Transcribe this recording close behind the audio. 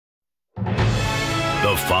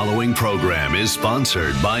The following program is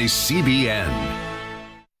sponsored by CBN.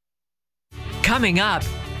 Coming up,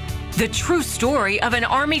 the true story of an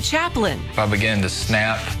Army chaplain I began to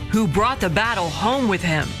snap. who brought the battle home with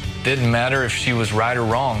him. Didn't matter if she was right or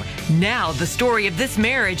wrong. Now the story of this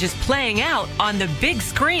marriage is playing out on the big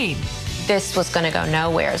screen. This was going to go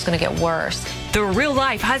nowhere. It's going to get worse. The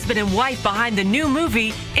real-life husband and wife behind the new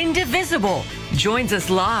movie, Indivisible, joins us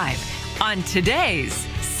live on today's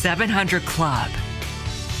 700 Club.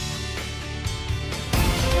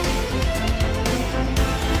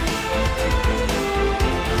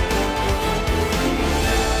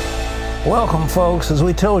 Welcome, folks. As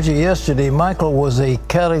we told you yesterday, Michael was a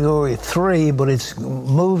Category 3, but it's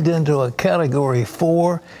moved into a Category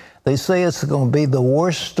 4. They say it's going to be the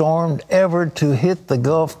worst storm ever to hit the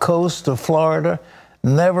Gulf Coast of Florida.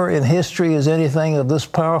 Never in history has anything of this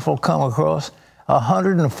powerful come across.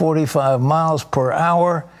 145 miles per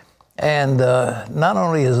hour. And not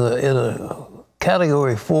only is it a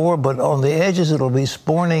Category 4, but on the edges it'll be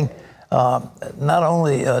spawning not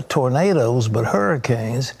only tornadoes, but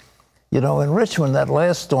hurricanes. You know, in Richmond, that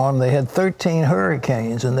last storm, they had 13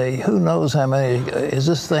 hurricanes, and who knows how many as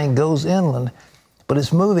this thing goes inland. But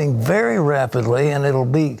it's moving very rapidly, and it'll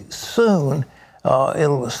be soon.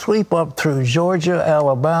 It'll sweep up through Georgia,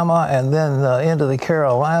 Alabama, and then into the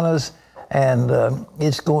Carolinas. And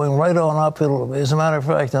it's going right on up. As a matter of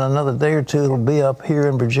fact, in another day or two, it'll be up here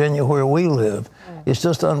in Virginia where we live. It's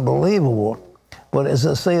just unbelievable. But as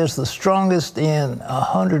I say, it's the strongest in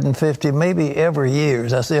 150, maybe ever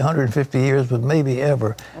years. I say 150 years, but maybe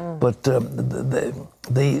ever. But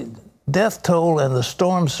the death toll and the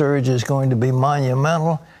storm surge is going to be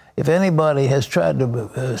monumental. If anybody has tried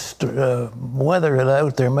to weather it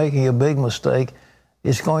out, they're making a big mistake.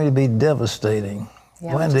 It's going to be devastating.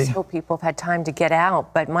 Yeah, Wendy. we just hope people have had time to get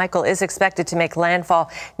out. But Michael is expected to make landfall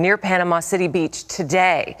near Panama City Beach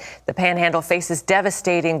today. The Panhandle faces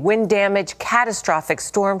devastating wind damage, catastrophic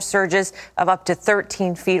storm surges of up to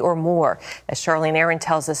 13 feet or more. As Charlene Aaron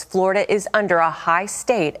tells us, Florida is under a high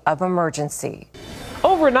state of emergency.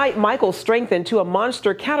 Overnight, Michael strengthened to a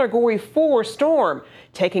monster Category 4 storm,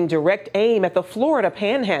 taking direct aim at the Florida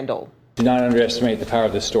Panhandle. Do not underestimate the power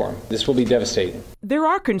of this storm. This will be devastating. There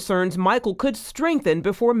are concerns Michael could strengthen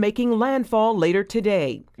before making landfall later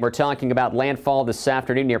today. We're talking about landfall this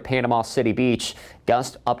afternoon near Panama City Beach.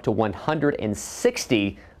 Gusts up to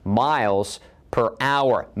 160 miles per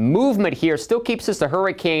hour. Movement here still keeps us a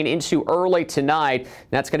hurricane into early tonight.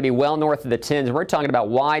 That's going to be well north of the 10s. We're talking about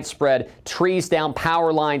widespread trees down,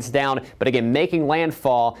 power lines down, but again, making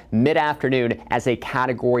landfall mid-afternoon as a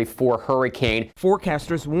Category 4 hurricane.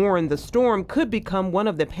 Forecasters warn the storm could become one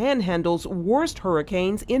of the Panhandle's worst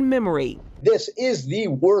hurricanes in memory. This is the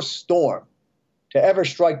worst storm to ever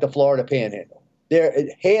strike the Florida Panhandle.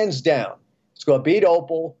 Hands down. It's going to beat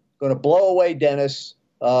Opal, going to blow away Dennis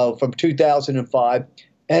from 2005.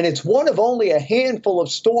 And it's one of only a handful of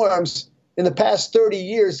storms in the past 30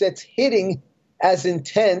 years that's hitting as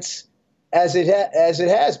intense as it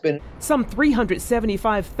has been. Some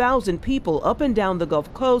 375,000 people up and down the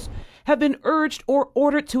Gulf Coast have been urged or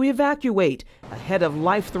ordered to evacuate ahead of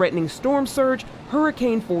life-threatening storm surge,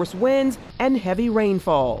 hurricane-force winds, and heavy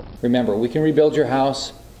rainfall. Remember, we can rebuild your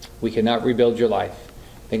house. We cannot rebuild your life.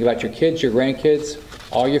 Think about your kids, your grandkids,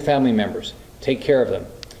 all your family members. Take care of them.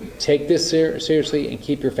 Take this seriously and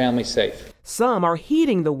keep your family safe. Some are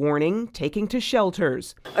heeding the warning, taking to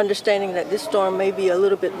shelters. Understanding that this storm may be a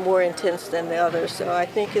little bit more intense than the others, so I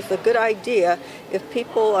think it's a good idea if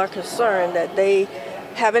people are concerned that they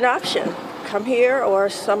have an option. Come here or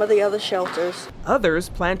some of the other shelters. Others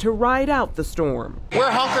plan to ride out the storm.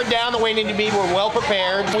 We're hunkered down the way we need to be. We're well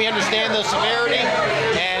prepared. We understand the severity,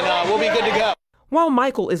 and we'll be good to go. While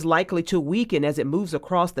Michael is likely to weaken as it moves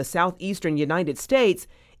across the southeastern United States,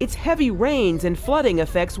 its heavy rains and flooding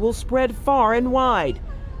effects will spread far and wide.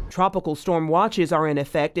 Tropical storm watches are in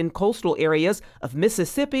effect in coastal areas of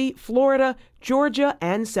Mississippi, Florida, Georgia,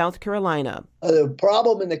 and South Carolina. The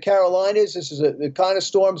problem in the Carolinas, this is the kind of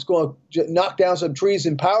storm's going to knock down some trees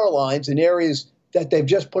and power lines in areas that they've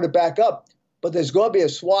just put it back up. But there's going to be a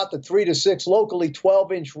swath of 3 to 6, locally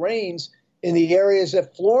 12-inch rains in the areas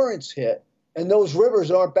that Florence hit. And those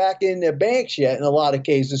rivers aren't back in their banks yet in a lot of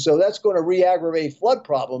cases, so that's going to re-aggravate flood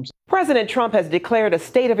problems. President Trump has declared a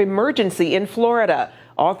state of emergency in Florida,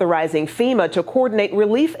 authorizing FEMA to coordinate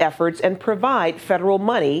relief efforts and provide federal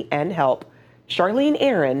money and help. Charlene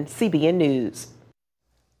Aaron, CBN News.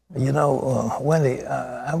 You know, Wendy,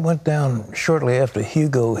 I went down shortly after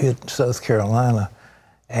Hugo hit South Carolina,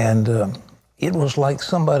 and it was like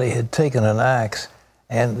somebody had taken an axe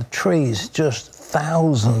and the trees just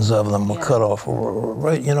thousands of them were cut off,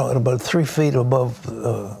 right, you know, at about 3 feet above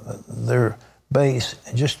their base,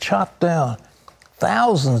 and just chopped down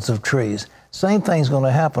thousands of trees. Same thing's going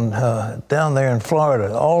to happen down there in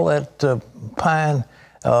Florida. All that pine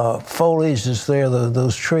foliage that's there,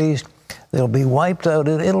 those trees, they'll be wiped out.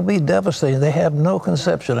 It'll be devastating. They have no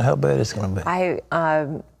conception of how bad it's going to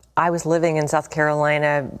be. I was living in South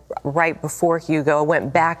Carolina right before Hugo. I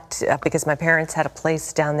went back because my parents had a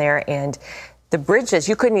place down there, and the bridges,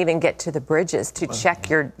 you couldn't even get to the bridges to check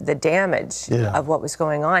the damage of what was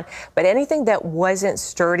going on. But anything that wasn't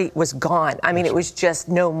sturdy was gone. I mean, it was just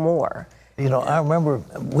no more. You know, I remember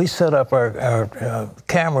we set up our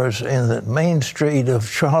cameras in the main street of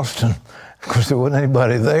Charleston. Of course, there wasn't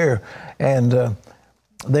anybody there. And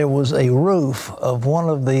there was a roof of one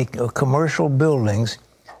of the commercial buildings.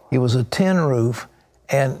 It was a tin roof,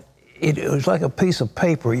 and it was like a piece of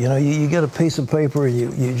paper. You know, you get a piece of paper and you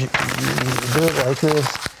do it like this.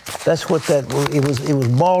 That's what it was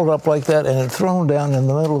balled up like that and it thrown down in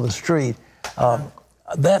the middle of the street.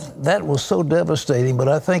 That was so devastating, but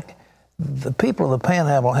I think the people of the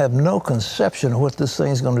Panhandle have no conception of what this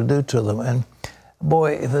thing's going to do to them. And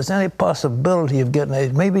boy, if there's any possibility of getting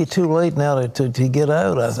it, may be too late now to get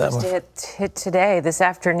out. It's supposed to hit today, this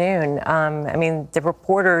afternoon. I mean, the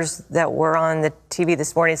reporters that were on the TV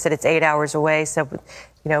this morning said it's 8 hours away. So,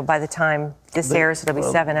 you know, by the time this airs, it'll be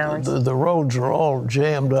 7 hours. The roads are all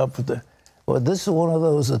jammed up. Well, this is one of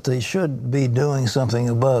those that they should be doing something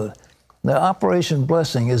about. Now, Operation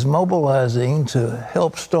Blessing is mobilizing to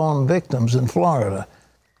help storm victims in Florida.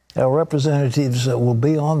 Our representatives will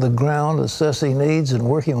be on the ground assessing needs and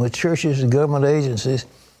working with churches and government agencies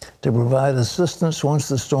to provide assistance once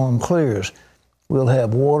the storm clears. We'll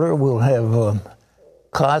have water, we'll have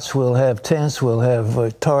cots, we'll have tents, we'll have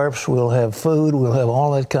tarps, we'll have food, we'll have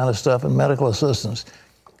all that kind of stuff and medical assistance.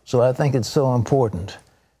 So I think it's so important.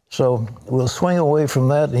 So we'll swing away from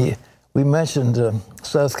that. We mentioned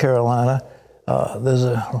South Carolina. There's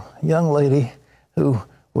a young lady who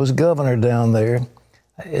was governor down there.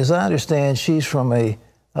 As I understand, she's from a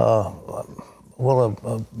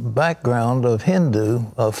background of Hindu,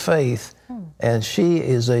 of faith, and she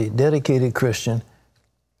is a dedicated Christian,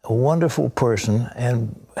 a wonderful person,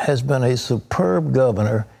 and has been a superb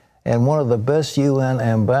governor and one of the best UN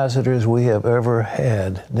ambassadors we have ever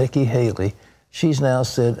had, Nikki Haley. She's now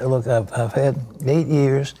said, look, I've had 8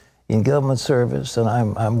 years in government service, and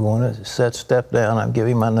I'm going to step down. I'm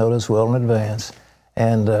giving my notice well in advance.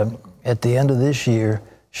 And at the end of this year,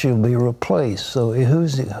 she'll be replaced. So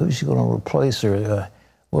who's going to replace her?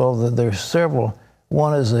 Well, there's several.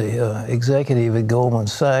 One is the executive at Goldman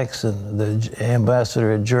Sachs, and the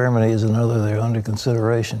ambassador at Germany is another. They're under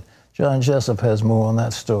consideration. John Jessup has more on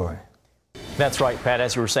that story. That's right, Pat.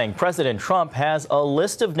 As you were saying, President Trump has a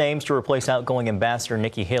list of names to replace outgoing Ambassador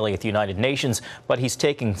Nikki Haley at the United Nations, but he's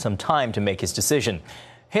taking some time to make his decision.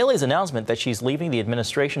 Haley's announcement that she's leaving the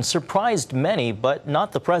administration surprised many, but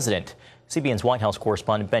not the president. CBN's White House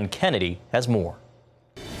correspondent Ben Kennedy has more.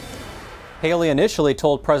 Haley initially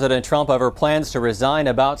told President Trump of her plans to resign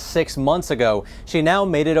about 6 months ago. She now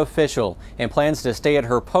made it official and plans to stay at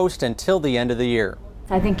her post until the end of the year.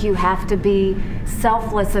 I think you have to be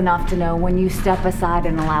selfless enough to know when you step aside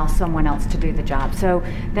and allow someone else to do the job. So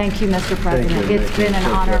thank you, Mr. President. It's been an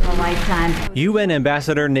honor of a lifetime. UN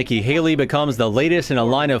Ambassador Nikki Haley becomes the latest in a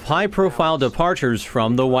line of high-profile departures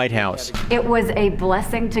from the White House. It was a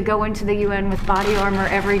blessing to go into the UN with body armor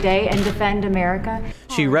every day and defend America.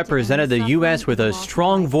 She represented the U.S. with a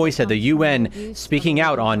strong voice at the UN, speaking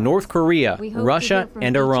out on North Korea, Russia,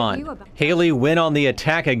 and Iran. Haley went on the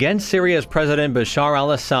attack against Syria's President Bashar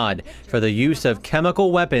al-Assad for the use of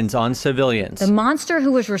chemical weapons on civilians. The monster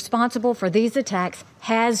who was responsible for these attacks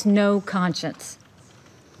has no conscience.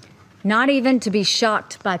 Not even to be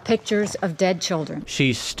shocked by pictures of dead children.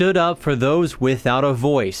 She stood up for those without a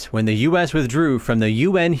voice when the U.S. withdrew from the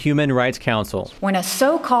UN Human Rights Council. When a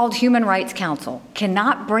so-called Human Rights Council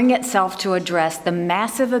cannot bring itself to address the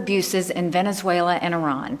massive abuses in Venezuela and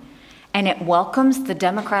Iran, and it welcomes the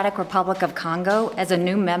Democratic Republic of Congo as a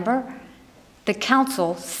new member, the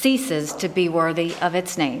Council ceases to be worthy of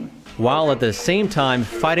its name. While at the same time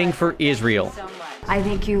fighting for Israel. I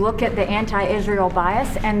think you look at the anti-Israel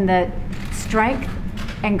bias and the strength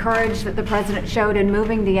and courage that the president showed in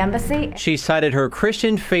moving the embassy. She cited her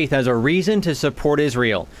Christian faith as a reason to support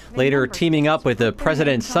Israel, later teaming up with the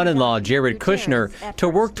president's son-in-law, Jared Kushner, to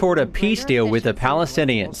work toward a peace deal with the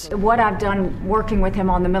Palestinians. What I've done working with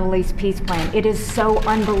him on the Middle East peace plan, it is so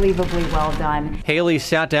unbelievably well done. Haley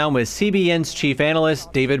sat down with CBN's chief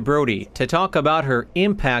analyst, David Brody, to talk about her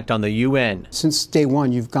impact on the UN. Since day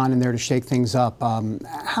one, you've gone in there to shake things up.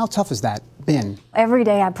 How tough is that Ben. Every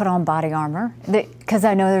day I put on body armor because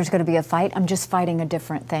I know there's going to be a fight. I'm just fighting a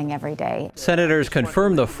different thing every day. Senators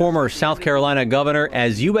confirmed the former South Carolina governor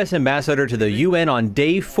as U.S. ambassador to the UN on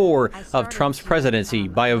day 4 of Trump's presidency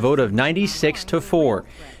by a vote of 96-4.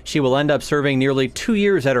 She will end up serving nearly 2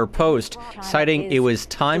 years at her post, citing it was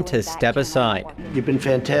time to step aside. You've been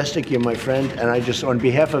fantastic. You're my friend. And I just, on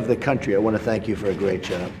behalf of the country, I want to thank you for a great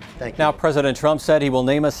job. Thank you. Now, President Trump said he will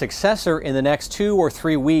name a successor in the next 2 or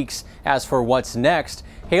 3 weeks. As for what's next,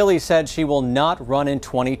 Haley said she will not run in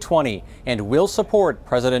 2020 and will support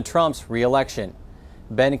President Trump's re-election.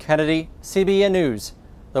 Ben Kennedy, CBN News,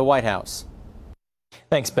 the White House.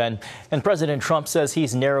 Thanks, Ben. And President Trump says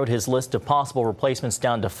he's narrowed his list of possible replacements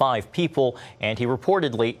down to 5 people, and he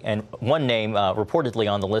reportedly, and one name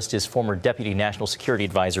reportedly on the list is former Deputy National Security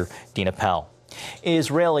Advisor Dina Powell.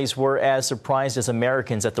 Israelis were as surprised as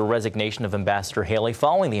Americans at the resignation of Ambassador Haley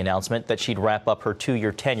following the announcement that she'd wrap up her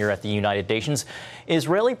 2-year tenure at the United Nations.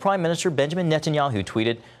 Israeli Prime Minister Benjamin Netanyahu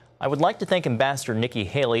tweeted, "I would like to thank Ambassador Nikki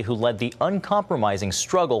Haley, who led the uncompromising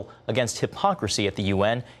struggle against hypocrisy at the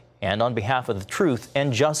UN and on behalf of the truth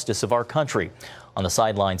and justice of our country." On the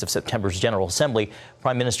sidelines of September's General Assembly,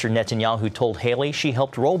 Prime Minister Netanyahu told Haley she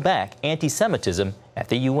helped roll back anti-Semitism at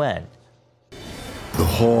the UN. The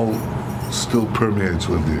hall still permeates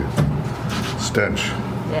with the stench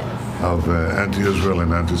of anti-Israel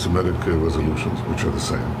and anti-Semitic resolutions, which are the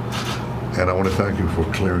same. And I want to thank you for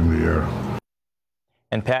clearing the air.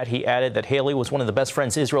 And Pat, he added that Haley was one of the best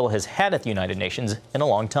friends Israel has had at the United Nations in a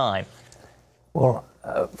long time. Well,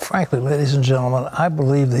 frankly, ladies and gentlemen, I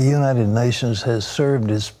believe the United Nations has served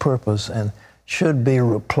its purpose and should be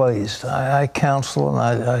replaced. I counsel,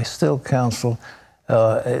 and I still counsel,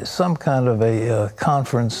 some kind of a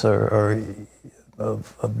conference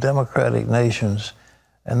of democratic nations,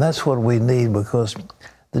 and that's what we need, because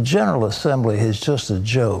the General Assembly is just a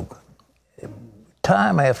joke.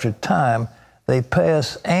 Time after time, they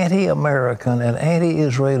pass anti-American and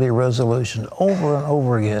anti-Israeli resolutions over and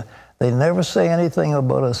over again. They never say anything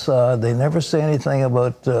about Assad. They never say anything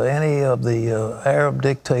about any of the Arab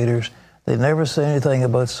dictators. They never say anything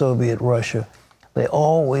about Soviet Russia. They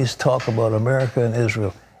always talk about America and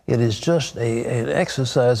Israel. It is just an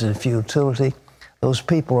exercise in futility. Those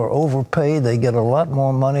people are overpaid. They get a lot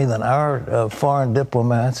more money than our foreign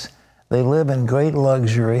diplomats. They live in great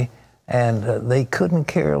luxury, and they couldn't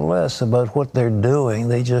care less about what they're doing.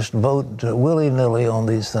 They just vote willy-nilly on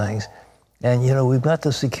these things. And, you know, we've got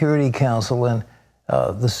the Security Council, and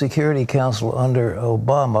the Security Council under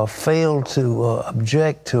Obama failed to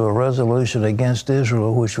object to a resolution against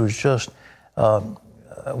Israel, which was just,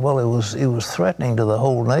 well, it was threatening to the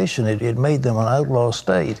whole nation. It made them an outlaw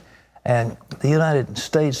state. And the United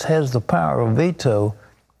States has the power of veto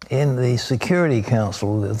in the Security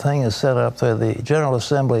Council. The thing is set up there. The General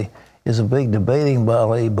Assembly is a big debating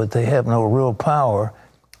body, but they have no real power.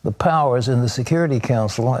 The power is in the Security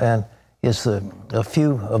Council, and it's a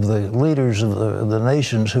few of the leaders of the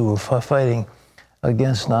nations who were fighting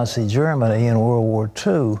against Nazi Germany in World War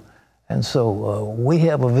II. And so we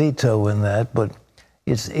have a veto in that, but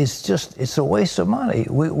it's a waste of money.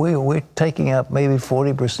 We're taking up maybe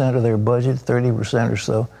 40% of their budget, 30% or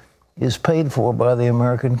so, is paid for by the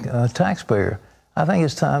American taxpayer. I think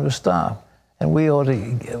it's time to stop. And we ought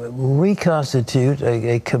to reconstitute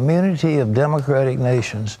a community of democratic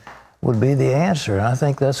nations would be the answer. And I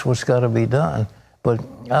think that's what's got to be done. But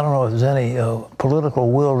I don't know if there's any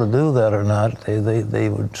political will to do that or not. They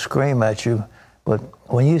would scream at you. But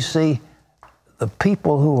when you see the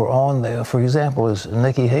people who are on there, for example, as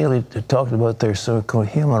Nikki Haley talked about their so-called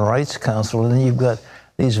Human Rights Council, and then you've got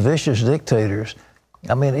these vicious dictators.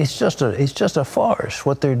 I mean, it's just a farce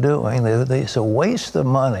what they're doing. It's a waste of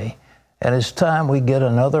money, and it's time we get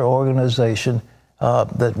another organization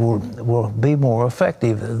that will be more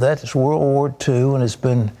effective. That's World War II, and it's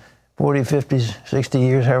been 40, 50, 60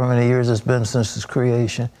 years, however many years it's been since its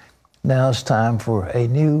creation. Now it's time for a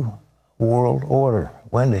new world order.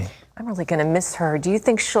 Wendy. I'm really going to miss her. Do you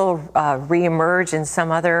think she'll reemerge in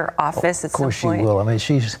some other office at some point? Of course she will. I mean,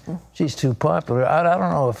 she's too popular. I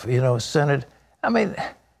don't know if, you know, Senate, I mean,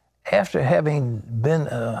 after having been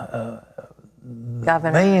the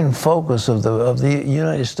main focus of the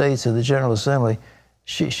United States of the General Assembly,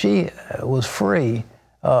 she was free.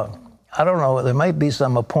 I don't know, there might be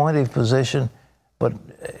some appointive position, but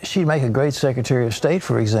she'd make a great Secretary of State,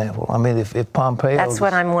 for example. I mean, if Pompeo... That's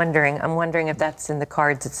what I'm wondering. I'm wondering if that's in the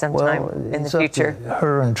cards at some time in the future. Up to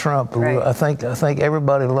her and Trump. Right. I think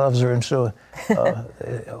everybody loves her, and so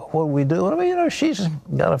what do we do? I mean, she's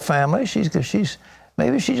got a family.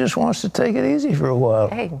 Maybe she just wants to take it easy for a while.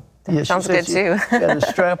 Hey, Yeah, sounds good too. You got to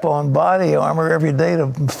strap on body armor every day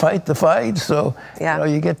to fight the fight, so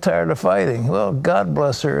you get tired of fighting. Well, God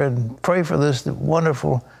bless her, and pray for this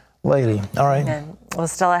wonderful lady. All right. Amen. Well,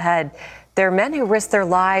 still ahead. There are men who risked their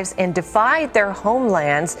lives and defied their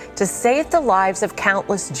homelands to save the lives of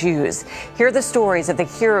countless Jews. Hear the stories of the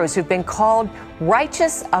heroes who've been called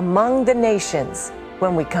righteous among the nations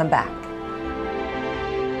when we come back.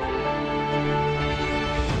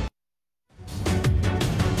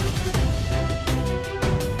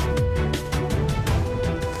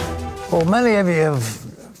 Well, many of you have,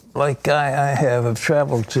 like I have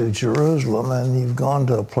traveled to Jerusalem, and you've gone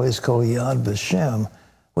to a place called Yad Vashem,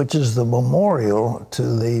 which is the memorial to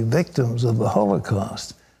the victims of the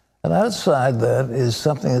Holocaust. And outside that is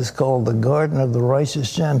something that's called the Garden of the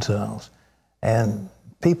Righteous Gentiles. And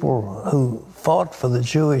people who fought for the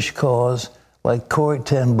Jewish cause, like Corrie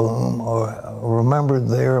ten Boom, are remembered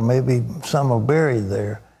there, or maybe some are buried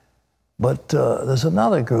there. But there's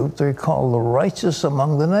another group, they're called the Righteous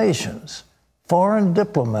Among the Nations. Foreign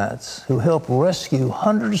diplomats who helped rescue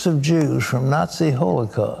hundreds of Jews from Nazi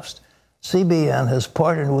Holocaust. CBN has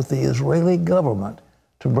partnered with the Israeli government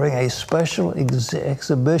to bring a special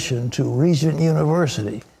exhibition to Regent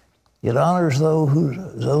University. It honors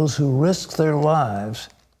those who risked their lives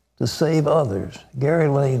to save others. Gary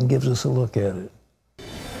Lane gives us a look at it.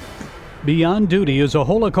 Beyond Duty is a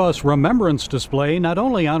Holocaust remembrance display not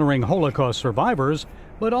only honoring Holocaust survivors,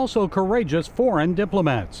 but also courageous foreign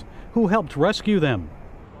diplomats who helped rescue them.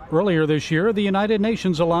 Earlier this year, the United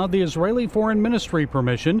Nations allowed the Israeli Foreign Ministry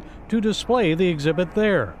permission to display the exhibit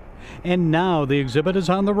there. And now the exhibit is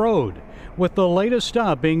on the road, with the latest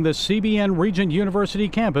stop being the CBN Regent University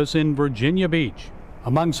campus in Virginia Beach.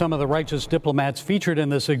 Among some of the righteous diplomats featured in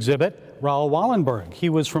this exhibit, Raoul Wallenberg. He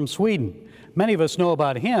was from Sweden. Many of us know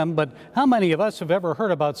about him, but how many of us have ever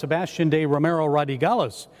heard about Sebastian de Romero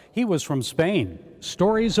Radigales? He was from Spain.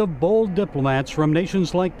 Stories of bold diplomats from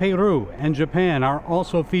nations like Peru and Japan are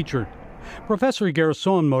also featured. Professor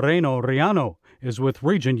Gerson Moreno Riano is with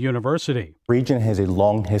Regent University. Regent has a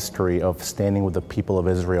long history of standing with the people of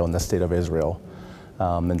Israel and the state of Israel.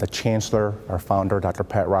 And the chancellor, our founder, Dr.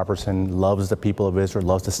 Pat Robertson, loves the people of Israel,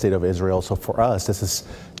 loves the state of Israel. So for us, this is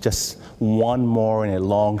just one more in a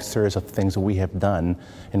long series of things that we have done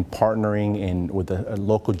in partnering with the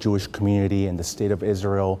local Jewish community and the state of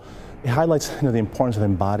Israel. It highlights the importance of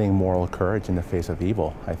embodying moral courage in the face of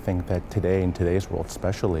evil. I think that today, in today's world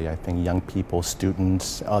especially, I think young people,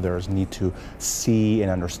 students, others need to see and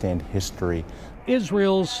understand history.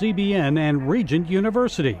 Israel's CBN and Regent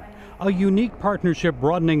University, a unique partnership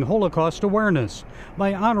broadening Holocaust awareness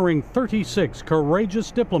by honoring 36 courageous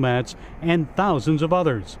diplomats and thousands of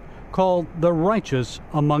others, called the Righteous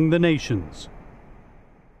Among the Nations.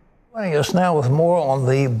 Joining us now with more on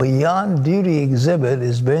the Beyond Duty exhibit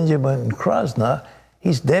is Benjamin Krasna.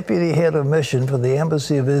 He's Deputy Head of Mission for the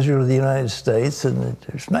Embassy of Israel to the United States, and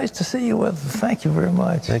it's nice to see you with us. Thank you very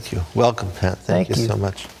much. Thank you. Welcome, Pat. Thank you so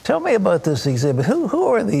much. Tell me about this exhibit. Who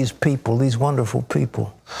are these people, these wonderful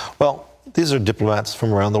people? Well, these are diplomats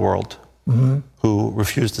from around the world who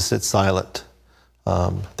refuse to sit silent.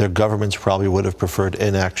 Their governments probably would have preferred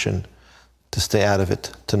inaction, to stay out of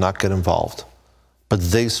it, to not get involved. But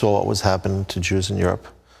they saw what was happening to Jews in Europe.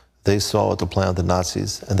 They saw what the plan of the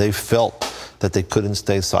Nazis, and they felt that they couldn't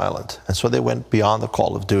stay silent. And so they went beyond the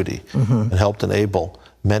call of duty and helped enable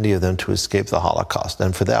many of them to escape the Holocaust.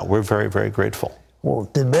 And for that, we're very, very grateful. Well,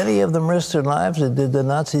 did many of them risk their lives? Did the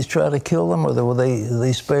Nazis try to kill them, or were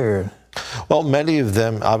they spared? Well, many of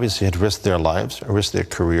them obviously had risked their lives, risked their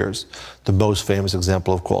careers. The most famous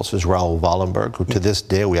example, of course, is Raoul Wallenberg, who to this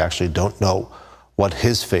day we actually don't know what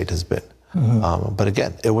his fate has been. But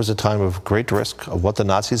again, it was a time of great risk of what the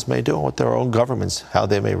Nazis may do and what their own governments, how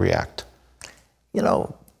they may react. You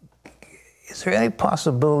know, is there any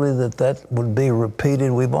possibility that that would be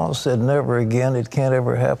repeated? We've all said never again, it can't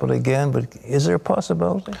ever happen again, but is there a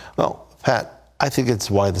possibility? Well, Pat, I think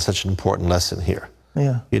it's why there's such an important lesson here.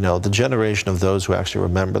 Yeah. You know, the generation of those who actually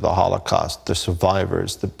remember the Holocaust, the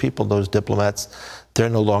survivors, the people, those diplomats, they're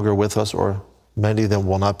no longer with us, or many of them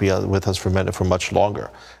will not be with us for much longer.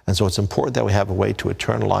 And so it's important that we have a way to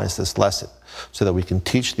eternalize this lesson so that we can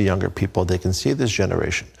teach the younger people, they can see this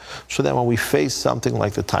generation, so that when we face something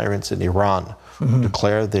like the tyrants in Iran, who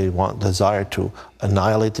declare they desire to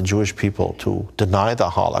annihilate the Jewish people, to deny the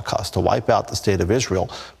Holocaust, to wipe out the state of Israel,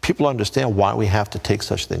 people understand why we have to take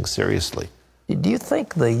such things seriously. Do you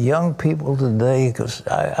think the young people today, because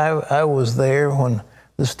I was there when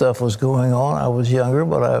this stuff was going on, I was younger,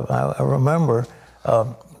 but I remember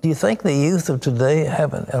do you think the youth of today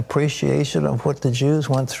have an appreciation of what the Jews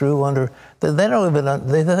went through under? They don't even.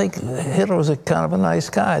 They think Hitler was a kind of a nice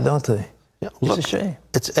guy, don't they? Yeah, look, it's a shame.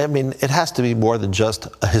 I mean, it has to be more than just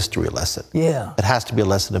a history lesson. Yeah. It has to be a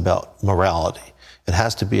lesson about morality. It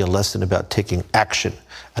has to be a lesson about taking action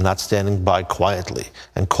and not standing by quietly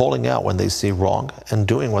and calling out when they see wrong and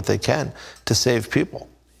doing what they can to save people.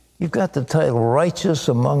 You've got the title "Righteous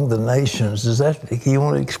Among the Nations." You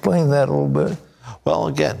want to explain that a little bit? Well,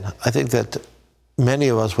 again, I think that many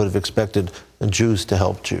of us would have expected Jews to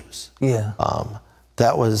help Jews. Yeah.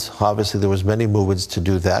 That was, obviously, there was many movements to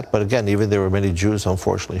do that. But again, even there were many Jews,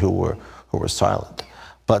 unfortunately, who were silent.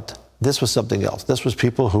 But this was something else. This was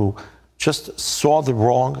people who just saw the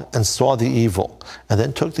wrong and saw the evil and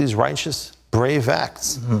then took these righteous, brave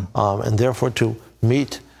acts. And therefore to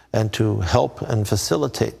meet and to help and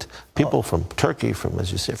facilitate people from Turkey, from,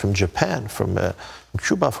 as you say, from Japan, from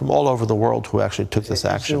Cuba, from all over the world who actually took this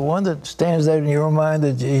action. The one that stands out in your mind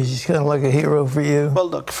that he's kind of like a hero for you? Well,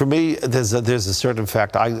 look, for me, there's a certain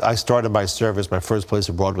fact. I started my service, my first place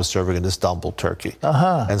abroad was serving in Istanbul, Turkey.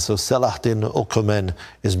 And so Selahattin Ülkümen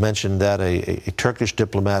is mentioned that a Turkish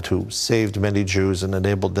diplomat who saved many Jews and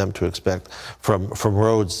enabled them to expect from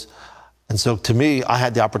Rhodes. And so to me, I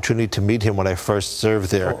had the opportunity to meet him when I first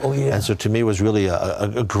served there. Yeah. And so to me, it was really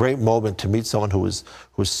a great moment to meet someone who was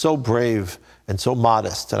so brave and so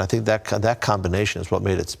modest. And I think that combination is what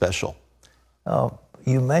made it special.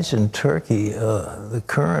 You mentioned Turkey. The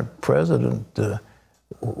current president,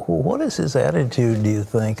 what is his attitude, do you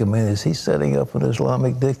think? I mean, is he setting up an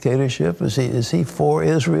Islamic dictatorship? Is he for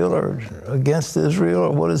Israel or against Israel?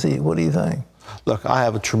 Or what do you think? Look, I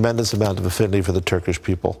have a tremendous amount of affinity for the Turkish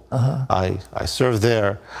people. I serve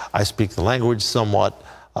there. I speak the language somewhat.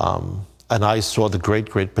 And I saw the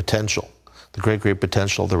great potential. The great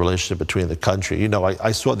potential of the relationship between the country. You know,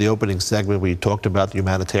 I saw the opening segment where you talked about the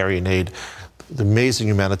humanitarian aid, the amazing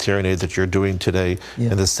humanitarian aid that you're doing today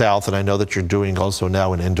in the South, and I know that you're doing also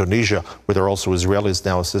now in Indonesia, where there are also Israelis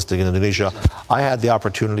now assisting in Indonesia. I had the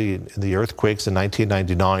opportunity in the earthquakes in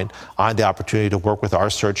 1999. I had the opportunity to work with our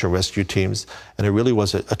search and rescue teams, and it really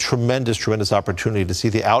was a tremendous opportunity to see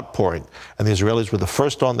the outpouring. And the Israelis were the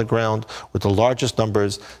first on the ground with the largest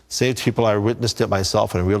numbers, saved people. I witnessed it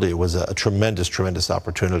myself, and really it was a tremendous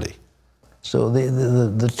opportunity. So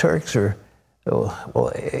the Turks are... Well,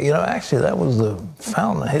 you know, actually, that was the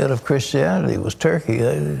fountainhead of Christianity, was Turkey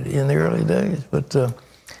in the early days. But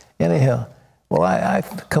anyhow, well, I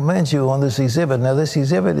commend you on this exhibit. Now, this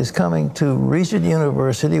exhibit is coming to Regent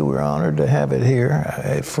University. We're honored to have it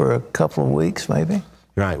here for a couple of weeks, maybe.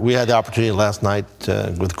 Right. We had the opportunity last night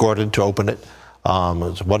with Gordon to open it. It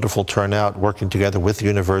was a wonderful turnout, working together with the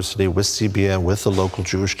university, with CBN, with the local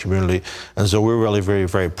Jewish community. And so we're really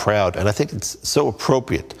very proud. And I think it's so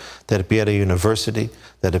appropriate that it be at a university,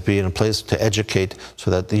 that it be in a place to educate so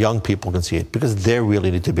that the young people can see it, because they really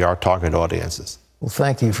need to be our target audiences. Well,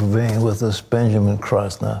 thank you for being with us, Benjamin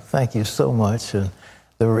Krasna. Thank you so much. And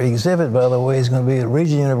the exhibit, by the way, is going to be at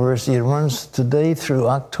Regent University. It runs today through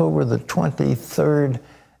October the 23rd.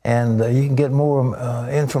 And you can get more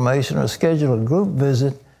information or schedule a group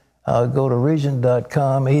visit. Go to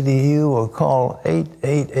regent.com/edu or call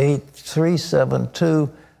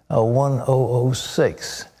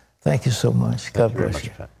 888-372-1006. Thank you so much. God bless you.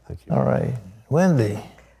 Thank you. All right. Wendy.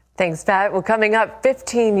 Thanks, Pat. Well, coming up,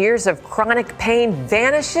 15 years of chronic pain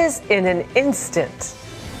vanishes in an instant.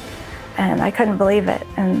 And I couldn't believe it.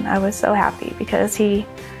 And I was so happy because he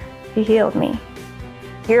healed me.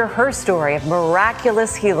 Hear her story of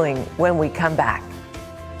miraculous healing when we come back.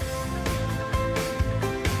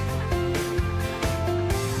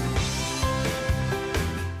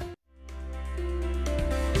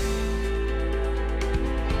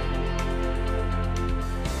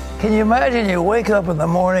 Can you imagine you wake up in the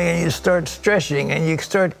morning and you start stretching and you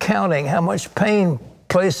start counting how much pain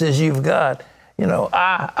places you've got? You know,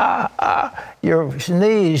 your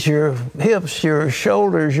knees, your hips, your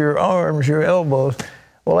shoulders, your arms, your elbows.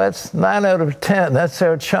 Well, that's 9 out of 10. That's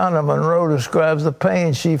how Chanda Monroe describes the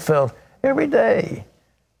pain she felt every day.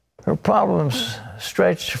 Her problems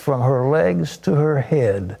stretched from her legs to her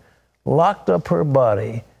head, locked up her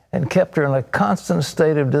body, and kept her in a constant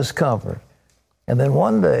state of discomfort. And then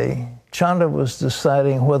one day, Chanda was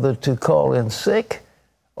deciding whether to call in sick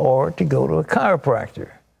or to go to a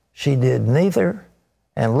chiropractor. She did neither,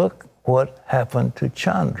 and look what happened to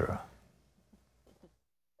Chanda.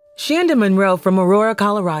 Chanda Monroe from Aurora,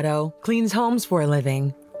 Colorado, cleans homes for a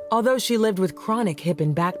living. Although she lived with chronic hip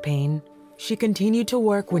and back pain, she continued to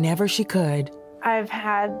work whenever she could. I've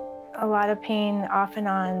had a lot of pain off and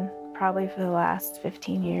on probably for the last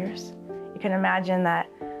 15 years. You can imagine that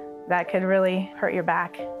that could really hurt your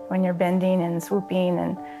back when you're bending and swooping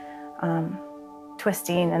and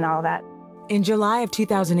twisting and all that. In July of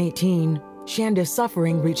 2018, Shanda's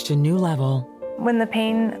suffering reached a new level. When the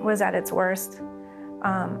pain was at its worst,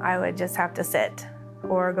 I would just have to sit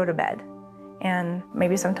or go to bed and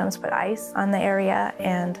maybe sometimes put ice on the area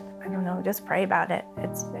and, I don't know, just pray about it.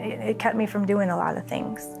 It kept me from doing a lot of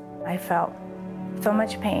things. I felt so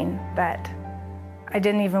much pain that I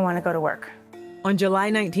didn't even want to go to work. On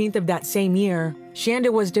July 19th of that same year,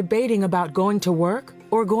 Shanda was debating about going to work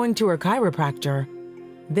or going to her chiropractor.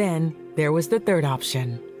 Then there was the third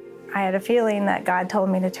option. I had a feeling that God told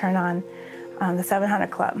me to turn on the 700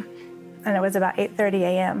 Club, and it was about 8:30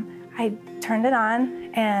 a.m. I turned it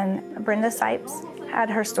on, and Brenda Sipes had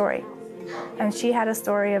her story. And she had a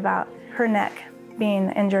story about her neck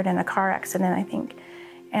being injured in a car accident, I think.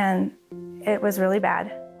 And it was really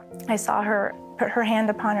bad. I saw her put her hand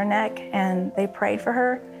upon her neck, and they prayed for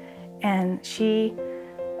her. And she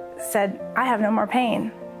said, I have no more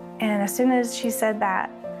pain. And as soon as she said that,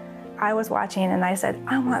 I was watching, and I said,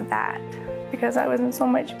 I want that, because I was in so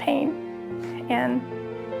much pain. And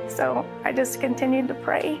so I just continued to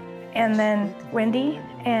pray. And then Wendy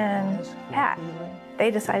and Pat, they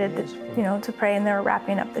decided to pray, and they were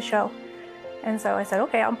wrapping up the show. And so I said,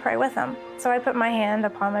 okay, I'll pray with them. So I put my hand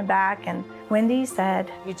upon my back, and Wendy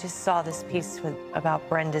said, you just saw this piece about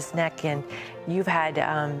Brenda's neck, and you've had,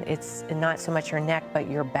 it's not so much your neck, but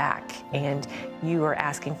your back. And you are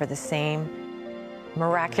asking for the same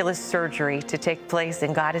miraculous surgery to take place,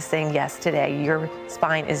 and God is saying yes today. Your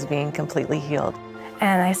spine is being completely healed.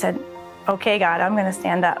 And I said, okay, God, I'm going to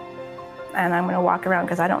stand up, and I'm going to walk around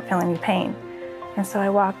because I don't feel any pain. And so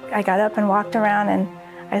I got up and walked around, and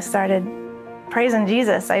I started praising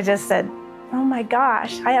Jesus. I just said, oh my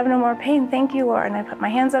gosh, I have no more pain. Thank you, Lord. And I put my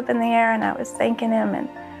hands up in the air, and I was thanking him,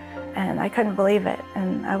 and I couldn't believe it.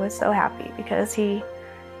 And I was so happy because he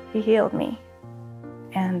healed me,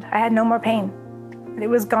 and I had no more pain. It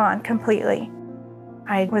was gone completely.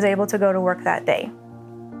 I was able to go to work that day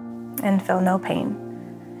and feel no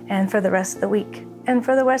pain, and for the rest of the week, and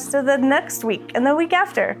for the rest of the next week, and the week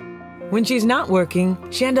after. When she's not working,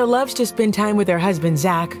 Shanda loves to spend time with her husband,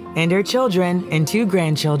 Zach, and her children and 2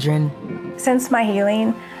 grandchildren. Since my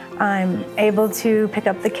healing, I'm able to pick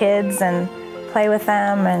up the kids and play with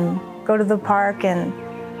them and go to the park and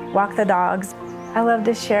walk the dogs. I love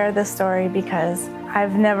to share this story because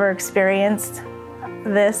I've never experienced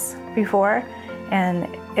this before, and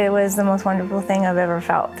it was the most wonderful thing I've ever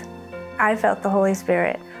felt. I felt the Holy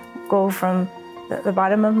Spirit go from the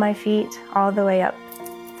bottom of my feet all the way up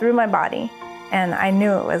through my body, and I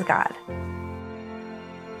knew it was God.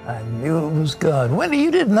 I knew it was God. Wendy, you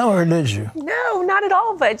didn't know her, did you? No, not at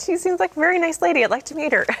all, but she seems like a very nice lady. I'd like to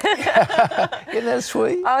meet her. Isn't that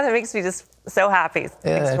sweet? Oh, that makes me just so happy.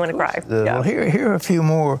 Makes me want to cry. Yeah. Well, here are a few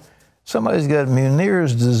more. Somebody's got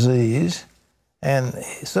Meniere's disease, and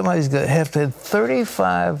somebody's got have to have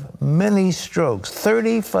 35 mini strokes.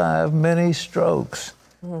 35 mini strokes.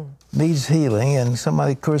 Needs healing, and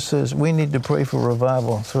somebody, of course, says we need to pray for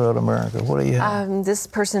revival throughout America. What do you have? This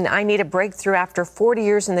person, I need a breakthrough after 40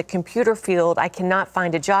 years in the computer field. I cannot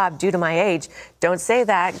find a job due to my age. Don't say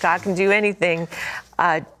that. God can do anything.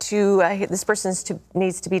 This person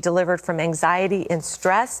needs to be delivered from anxiety and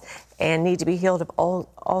stress, and need to be healed of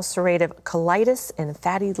ulcerative colitis and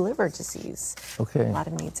fatty liver disease. Okay. A lot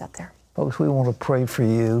of needs out there. Folks, we want to pray for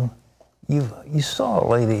you. You saw a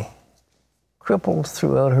lady crippled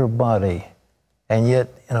throughout her body, and yet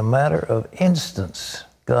in a matter of instants,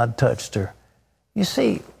 God touched her. You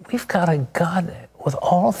see, we've got a God with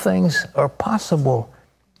all things are possible.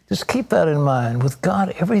 Just keep that in mind. With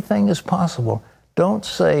God, everything is possible. Don't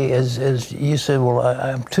say, as you said, well,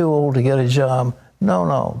 I'm too old to get a job.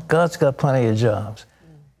 No. God's got plenty of jobs.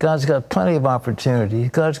 God's got plenty of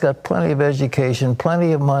opportunities. God's got plenty of education,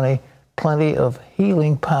 plenty of money, plenty of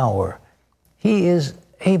healing power. He is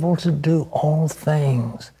able to do all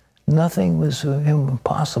things. Nothing was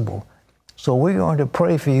impossible. So we're going to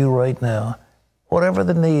pray for you right now. Whatever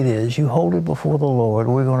the need is, you hold it before the Lord.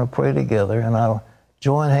 We're going to pray together, and I'll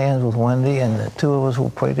join hands with Wendy, and the 2 of us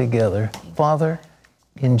will pray together. Father,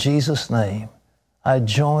 in Jesus' name, I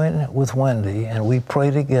join with Wendy, and we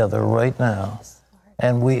pray together right now.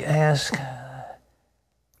 And we ask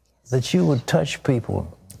that you would touch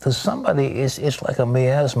people. For somebody, it's like a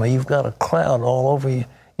miasma. You've got a cloud all over you,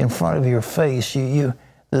 in front of your face.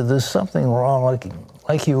 There's something wrong,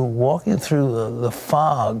 like you're walking through the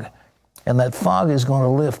fog, and that fog is going to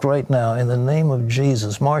lift right now in the name of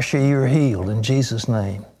Jesus. Marcia, you're healed in Jesus'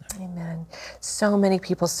 name. Amen. So many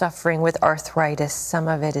people suffering with arthritis. Some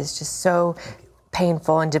of it is just so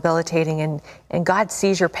painful and debilitating, and God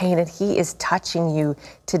sees your pain, and he is touching you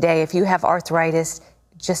today. If you have arthritis,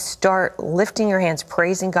 just start lifting your hands,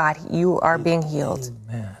 praising God. You are being healed.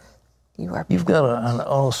 Amen. You've got an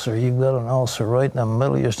ulcer. You've got an ulcer right in the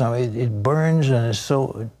middle of your stomach. It burns and it's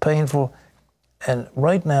so painful. And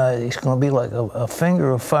right now, it's going to be like a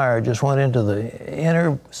finger of fire just went into the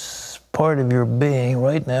inner part of your being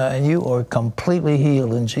right now, and you are completely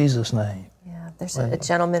healed in Jesus' name. Yeah, there's a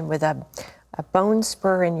gentleman with a bone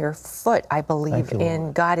spur in your foot, I believe,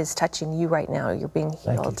 and God is touching you right now. You're being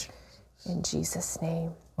healed in Jesus'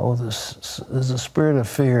 name. Oh, there's a spirit of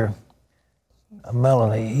fear.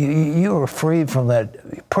 Melanie, you are freed from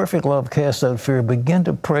that. Perfect love casts out fear. Begin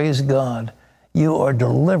to praise God. You are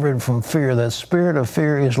delivered from fear. That spirit of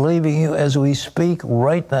fear is leaving you as we speak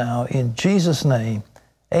right now in Jesus' name.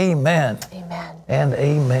 Amen. Amen. And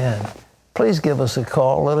amen. Please give us a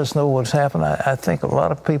call. Let us know what's happened. I think a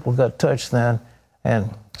lot of people got touched then, and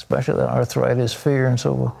especially the arthritis, fear, and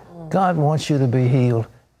so forth. God wants you to be healed.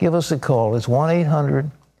 Give us a call. It's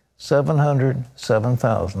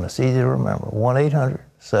 1-800-700-7000. It's easy to remember.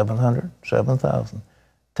 1-800-700-7000.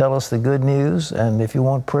 Tell us the good news, and if you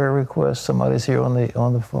want prayer requests, somebody's here on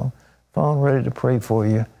the phone ready to pray for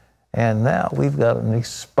you. And now we've got an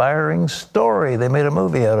inspiring story. They made a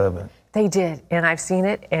movie out of it. They did, and I've seen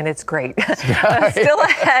it, and it's great. Still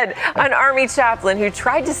ahead, an Army chaplain who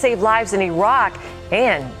tried to save lives in Iraq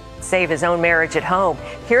and save his own marriage at home.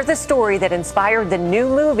 Hear the story that inspired the new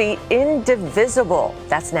movie, Indivisible.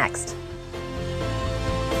 That's next.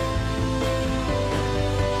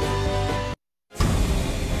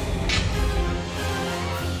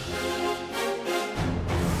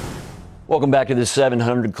 Welcome back to the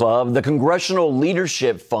 700 Club. The Congressional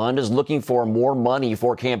Leadership Fund is looking for more money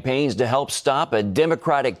for campaigns to help stop a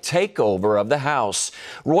Democratic takeover of the House.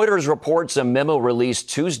 Reuters reports a memo released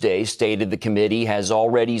Tuesday stated the committee has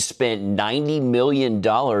already spent $90 million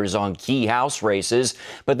on key House races,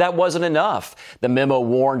 but that wasn't enough. The memo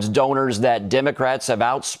warns donors that Democrats have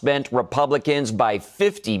outspent Republicans by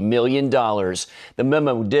 $50 million. The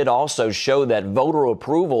memo did also show that voter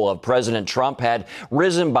approval of President Trump had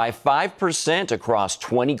risen by 5% across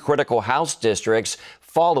 20 critical House districts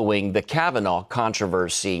following the Kavanaugh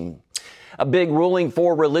controversy. A big ruling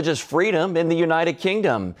for religious freedom in the United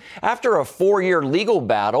Kingdom. After a 4-year legal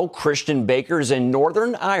battle, Christian bakers in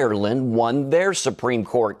Northern Ireland won their Supreme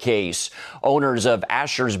Court case. Owners of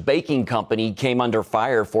Asher's Baking Company came under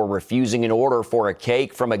fire for refusing an order for a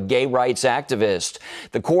cake from a gay rights activist.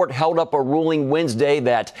 The court held up a ruling Wednesday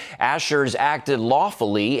that Asher's acted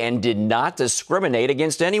lawfully and did not discriminate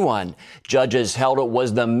against anyone. Judges held it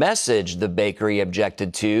was the message the bakery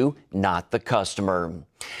objected to, not the customer.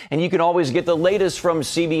 And you can always get the latest from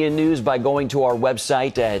CBN News by going to our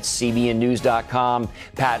website at cbnnews.com.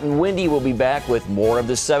 Pat and Wendy will be back with more of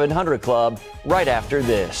the 700 Club right after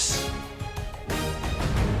this.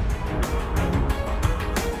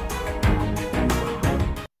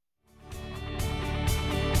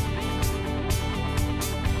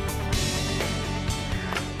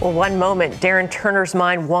 Well, one moment, Darren Turner's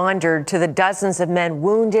mind wandered to the dozens of men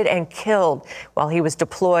wounded and killed while he was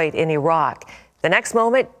deployed in Iraq. The next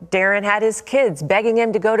moment, Darren had his kids begging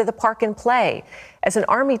him to go to the park and play. As an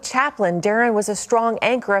Army chaplain, Darren was a strong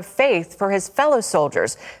anchor of faith for his fellow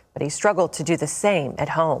soldiers, but he struggled to do the same at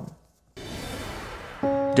home.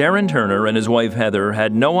 Darren Turner and his wife Heather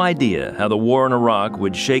had no idea how the war in Iraq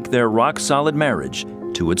would shake their rock-solid marriage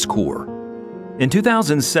to its core. In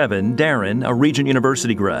 2007, Darren, a Regent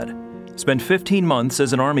University grad, spent 15 months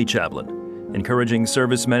as an Army chaplain, encouraging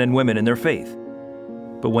servicemen and women in their faith.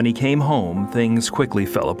 But when he came home, things quickly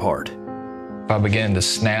fell apart. I began to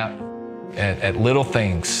snap at little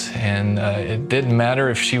things, and it didn't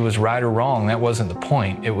matter if she was right or wrong. That wasn't the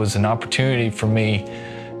point. It was an opportunity for me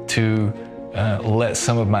to let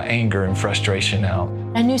some of my anger and frustration out.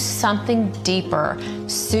 I knew something deeper,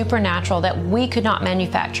 supernatural, that we could not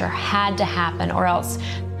manufacture had to happen, or else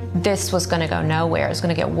this was going to go nowhere. It was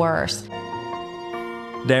going to get worse.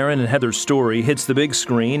 Darren and Heather's story hits the big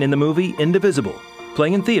screen in the movie Indivisible,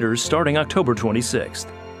 playing in theaters starting October 26th.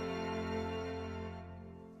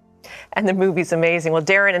 And the movie's amazing. Well,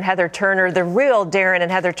 Darren and Heather Turner, the real Darren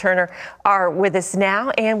and Heather Turner, are with us now.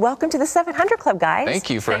 And welcome to the 700 Club, guys. Thank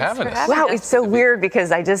you for having us. Wow, it's so weird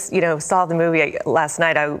because I just, saw the movie last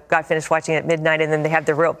night. I got finished watching it at midnight, and then they have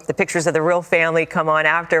the pictures of the real family come on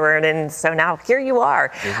afterward. And so now here you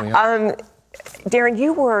are. Darren,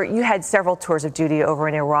 you had several tours of duty over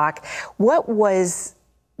in Iraq. What was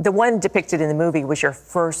the one depicted in the movie was your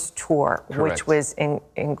first tour, Correct. Which was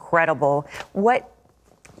incredible. What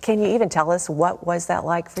Can you even tell us what was that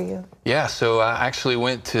like for you? Yeah, so I actually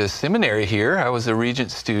went to seminary here. I was a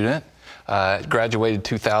Regent student, graduated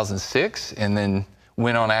 2006, and then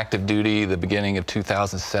went on active duty the beginning of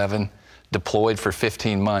 2007, deployed for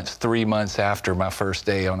 15 months, 3 months after my first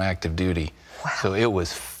day on active duty. Wow. So it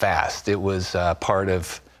was fast. It was part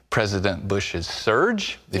of President Bush's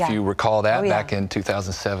surge, if you recall that, back in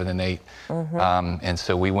 2007 and 8. And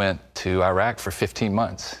so we went to Iraq for 15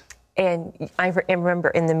 months. And I remember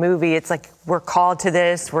in the movie, it's like, we're called to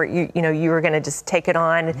this, where you were going to just take it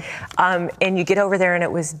on. And you get over there and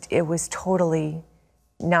it was totally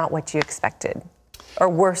not what you expected, or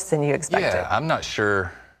worse than you expected. Yeah, I'm not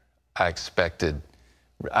sure I expected.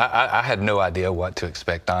 I had no idea what to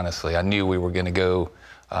expect, honestly. I knew we were going to go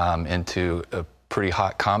into a pretty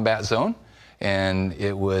hot combat zone, and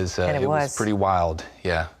it was pretty wild,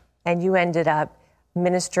 yeah. And you ended up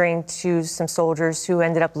ministering to some soldiers who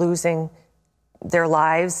ended up losing their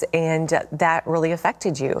lives, and that really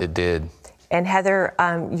affected you. It did. And Heather,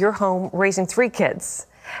 you're home raising 3 kids,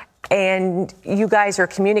 and you guys are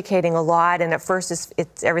communicating a lot, and at first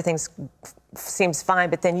everything seems fine,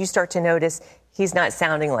 but then you start to notice he's not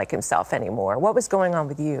sounding like himself anymore. What was going on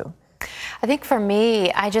with you? I think for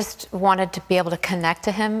me, I just wanted to be able to connect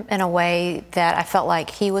to him in a way that I felt like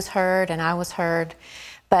he was heard and I was heard.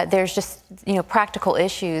 But there's just, practical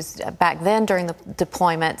issues. Back then during the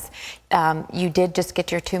deployments, you did just get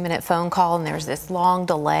your 2-minute phone call, and there was this long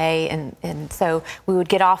delay. And so we would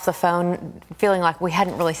get off the phone feeling like we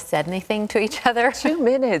hadn't really said anything to each other. 2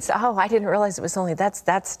 minutes. Oh, I didn't realize it was only,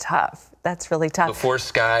 that's tough. That's really tough. Before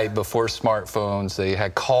Skype, before smartphones, they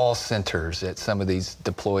had call centers at some of these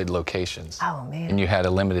deployed locations. Oh, man. And you had a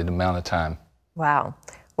limited amount of time. Wow.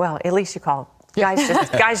 Well, at least you called. Guys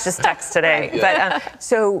just text today. Right. But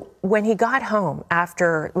so when he got home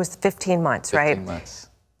after, it was 15 months, right? 15 months.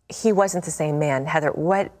 He wasn't the same man. Heather,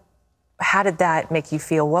 how did that make you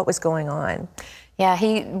feel? What was going on? Yeah,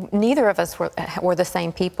 neither of us were the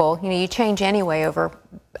same people. You change anyway over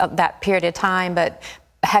that period of time, but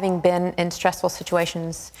having been in stressful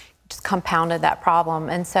situations just compounded that problem.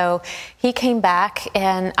 And so he came back,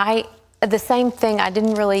 and the same thing, I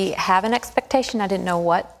didn't really have an expectation. I didn't know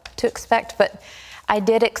what to expect, but I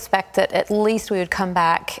did expect that at least we would come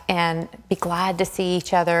back and be glad to see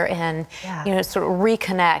each other and, sort of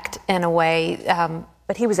reconnect in a way.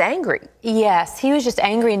 But he was angry. Yes, he was just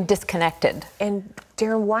angry and disconnected. And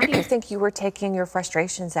Darren, why do you think you were taking your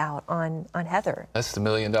frustrations out on Heather? That's the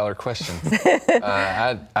million-dollar question.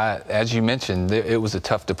 As you mentioned, it was a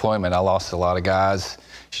tough deployment. I lost a lot of guys.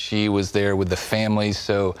 She was there with the families,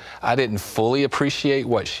 so I didn't fully appreciate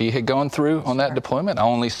what she had gone through on that deployment. I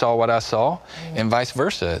only saw what I saw, and vice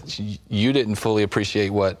versa. You didn't fully appreciate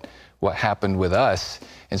what happened with us,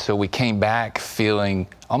 and so we came back feeling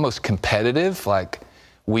almost competitive, like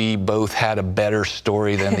we both had a better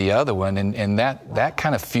story than the other one, and that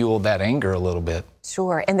kind of fueled that anger a little bit.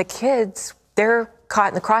 Sure, and the kids, they're caught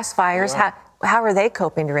in the crossfires. How are they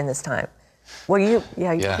coping during this time? Well,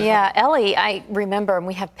 yeah, Ellie, I remember, and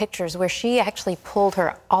we have pictures where she actually pulled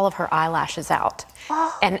all of her eyelashes out.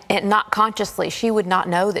 Oh. And not consciously. She would not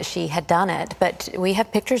know that she had done it, but we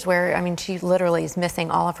have pictures where, she literally is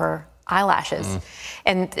missing all of her eyelashes.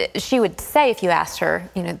 And she would say, if you asked her,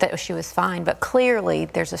 that she was fine, but clearly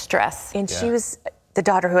there's a stress. And she was the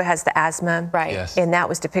daughter who has the asthma. Right. Yes. And that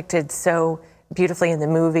was depicted so beautifully in the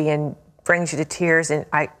movie and brings you to tears. And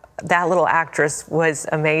that little actress was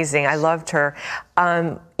amazing. I loved her.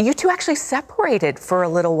 You two actually separated for a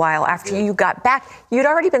little while after you got back. You'd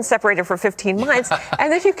already been separated for 15 months,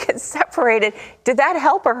 and then you get separated. Did that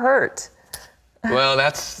help or hurt? Well,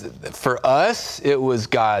 for us, it was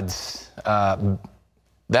God's.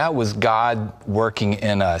 That was God working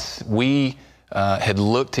in us. We had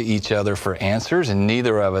looked to each other for answers, and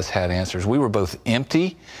neither of us had answers. We were both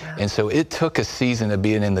empty, and so it took a season of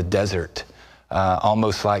being in the desert.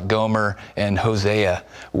 Almost like Gomer and Hosea,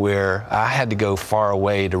 where I had to go far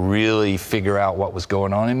away to really figure out what was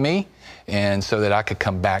going on in me, and so that I could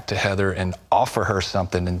come back to Heather and offer her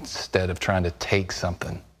something instead of trying to take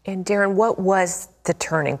something. And Darren, what was the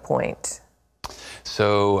turning point?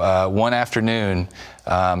 So one afternoon,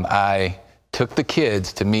 I took the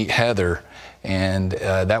kids to meet Heather, and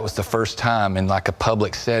that was the first time in like a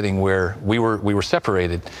public setting where we were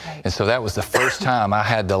separated. Right. And so that was the first time I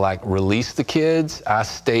had to release the kids. I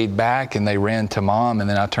stayed back and they ran to mom, and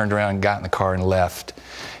then I turned around and got in the car and left.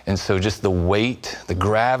 And so just the weight, the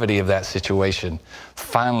gravity of that situation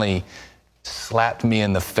finally slapped me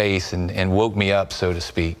in the face and woke me up, so to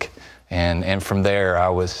speak. And from there, I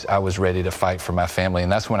was ready to fight for my family.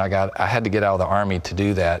 And that's when I had to get out of the Army to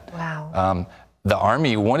do that. Wow. The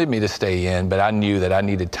Army wanted me to stay in, but I knew that I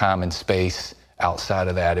needed time and space outside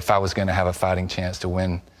of that if I was going to have a fighting chance to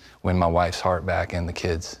win my wife's heart back and the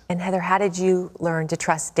kids. And Heather, how did you learn to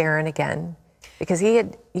trust Darren again? Because he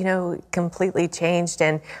had, you know, completely changed,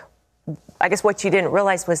 and I guess what you didn't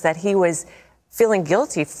realize was that he was feeling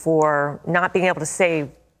guilty for not being able to save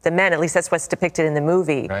the men. At least that's what's depicted in the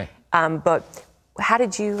movie. Right. But how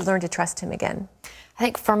did you learn to trust him again? I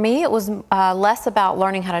think for me, it was less about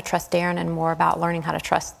learning how to trust Darren and more about learning how to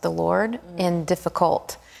trust the Lord in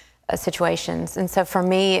difficult situations. And so for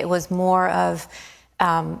me, it was more of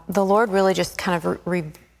the Lord really just kind of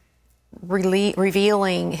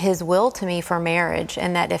revealing his will to me for marriage,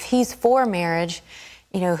 and that if he's for marriage,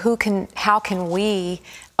 you know, how can we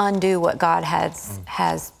undo what God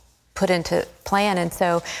has put into plan? And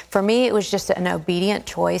so for me, it was just an obedient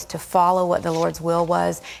choice to follow what the Lord's will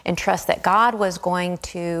was and trust that God was going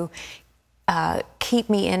to keep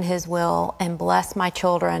me in his will and bless my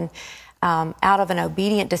children out of an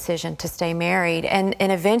obedient decision to stay married. And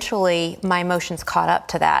eventually my emotions caught up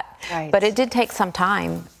to that. Right. But it did take some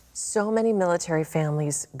time. So many military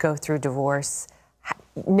families go through divorce.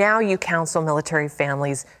 Now you counsel military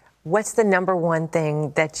families. What's the number one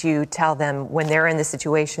thing that you tell them when they're in the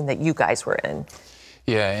situation that you guys were in?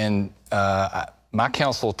 Yeah, and my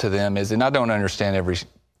counsel to them is, and I don't understand every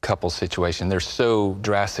couple situation. They're so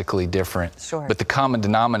drastically different. Sure. But the common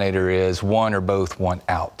denominator is one or both want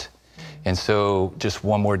out. And so just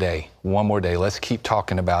one more day. Let's keep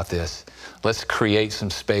talking about this. Let's create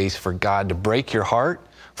some space for God to break your heart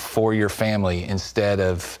for your family instead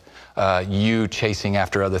of you chasing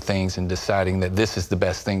after other things and deciding that this is the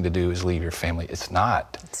best thing to do is leave your family. It's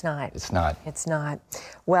not. It's not. It's not. It's not.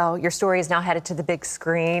 Well, your story is now headed to the big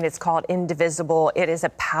screen. It's called Indivisible. It is a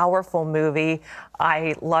powerful movie.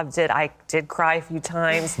 I loved it. I did cry a few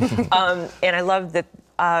times. And I loved that.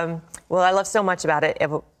 Well, I love so much about it.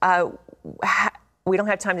 We don't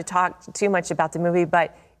have time to talk too much about the movie,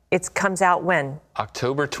 but it comes out when?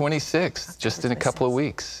 October 26th, just in a couple of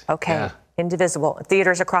weeks. Okay. Yeah. Indivisible.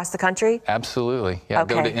 Theaters across the country? Absolutely. Yeah.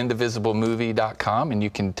 Okay. Go to indivisiblemovie.com and you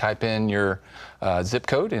can type in your zip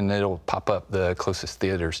code and it'll pop up the closest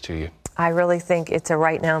theaters to you. I really think it's a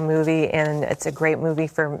right now movie, and it's a great movie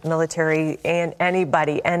for military and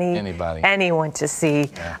anyone to see.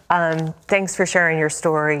 Yeah. Thanks for sharing your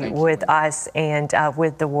story with us and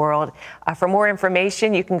with the world. For more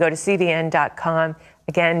information, you can go to cbn.com.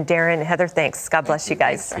 Again, Darren, Heather, thanks. God bless you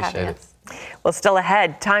guys. Appreciate it. Well, still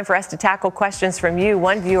ahead, time for us to tackle questions from you.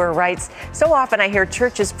 One viewer writes, so often I hear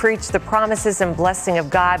churches preach the promises and blessing of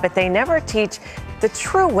God, but they never teach the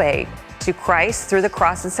true way to Christ through the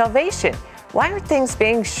cross and salvation. Why are things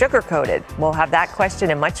being sugar-coated? We'll have that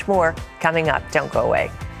question and much more coming up. Don't go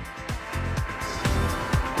away.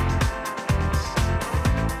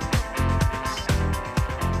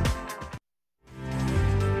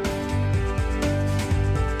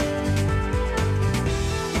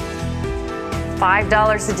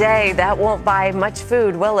 $5 a day, that won't buy much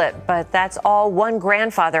food, will it? But that's all one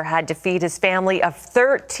grandfather had to feed his family of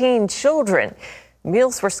 13 children.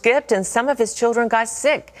 Meals were skipped and some of his children got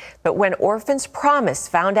sick. But when Orphans Promise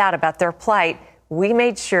found out about their plight, we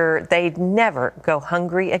made sure they'd never go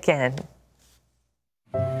hungry again.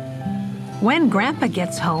 When Grandpa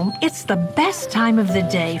gets home, it's the best time of the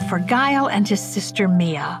day for Gael and his sister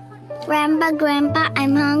Mia. Grandpa,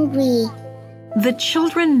 I'm hungry. The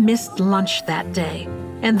children missed lunch that day,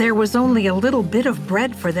 and there was only a little bit of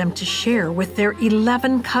bread for them to share with their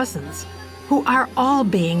 11 cousins, who are all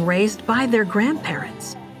being raised by their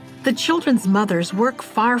grandparents. The children's mothers work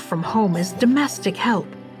far from home as domestic help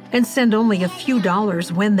and send only a few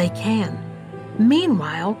dollars when they can.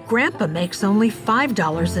 Meanwhile, Grandpa makes only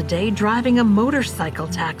 $5 a day driving a motorcycle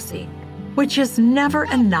taxi, which is never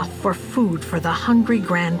enough for food for the hungry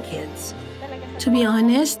grandkids. To be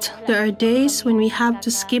honest, there are days when we have to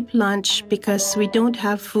skip lunch because we don't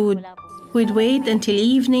have food. We'd wait until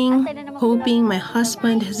evening, hoping my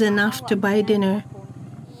husband has enough to buy dinner.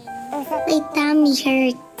 My tummy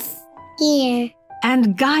hurts. Here.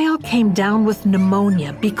 And Gael came down with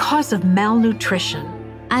pneumonia because of malnutrition.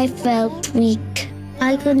 I felt weak.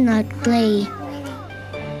 I could not play.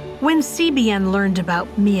 When CBN learned about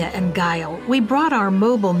Mia and Gael, we brought our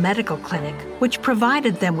mobile medical clinic, which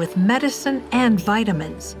provided them with medicine and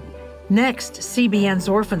vitamins. Next, CBN's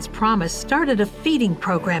Orphans Promise started a feeding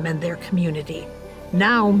program in their community.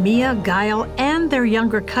 Now, Mia, Gael, and their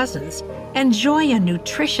younger cousins enjoy a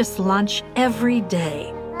nutritious lunch every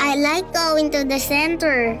day. I like going to the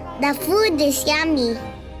center. The food is yummy.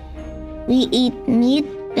 We eat meat,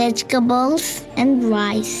 vegetables, and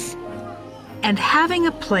rice. And having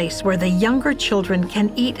a place where the younger children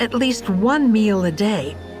can eat at least one meal a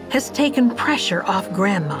day has taken pressure off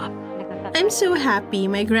Grandma. I'm so happy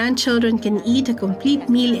my grandchildren can eat a complete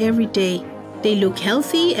meal every day. They look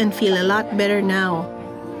healthy and feel a lot better now.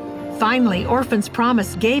 Finally, Orphans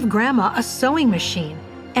Promise gave Grandma a sewing machine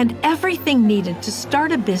and everything needed to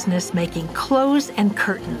start a business making clothes and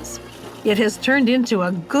curtains. It has turned into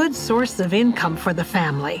a good source of income for the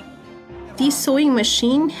family. This sewing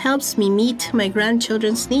machine helps me meet my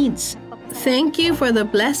grandchildren's needs. Thank you for the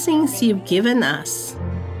blessings you've given us.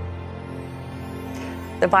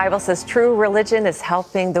 The Bible says true religion is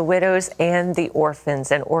helping the widows and the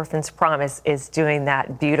orphans, and Orphans Promise is doing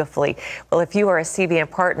that beautifully. Well, if you are a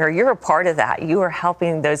CBN partner, you're a part of that. You are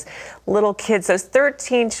helping those little kids, those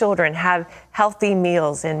 13 children, have healthy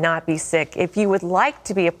meals and not be sick. If you would like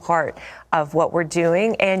to be a part of what we're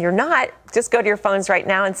doing and you're not, just go to your phones right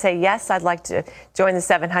now and say, yes, I'd like to join the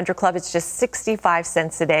 700 Club. It's just 65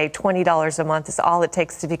 cents a day, $20 a month is all it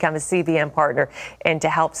takes to become a CBN partner and to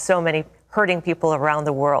help so many hurting people around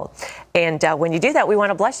the world. And when you do that, we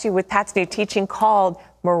want to bless you with Pat's new teaching called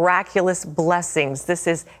Miraculous Blessings. This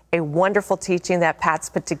is a wonderful teaching that Pat's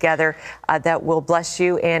put together that will bless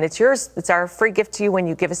you. And it's yours. It's our free gift to you when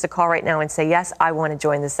you give us a call right now and say, yes, I want to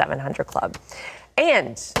join the 700 Club.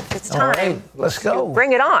 And it's time. All right, let's go.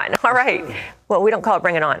 Bring it on. All right. Well, we don't call it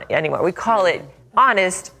Bring It On anymore. We call it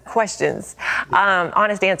honest questions,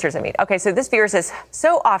 honest answers, I mean. Okay, so this viewer says,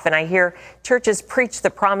 so often I hear churches preach the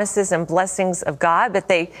promises and blessings of God, but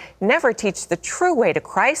they never teach the true way to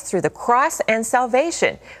Christ through the cross and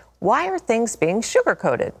salvation. Why are things being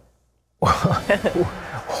sugar-coated? Why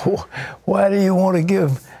do you want to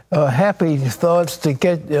give happy thoughts to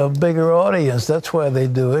get a bigger audience? That's why they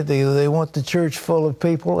do it. They want the church full of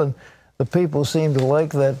people, and the people seem to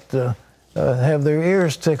like that, have their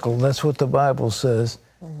ears tickled. That's what the Bible says.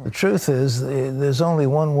 Mm-hmm. The truth is, there's only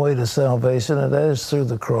one way to salvation, and that is through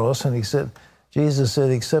the cross. And Jesus said,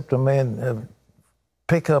 except a man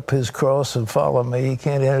pick up his cross and follow me, he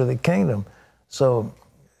can't enter the kingdom. So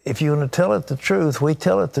if you want to tell it the truth, we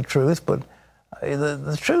tell it the truth. But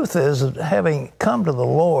the truth is that having come to the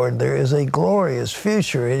Lord, there is a glorious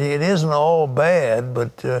future. It isn't all bad,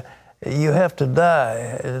 but you have to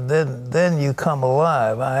die. And then you come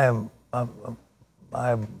alive. I'm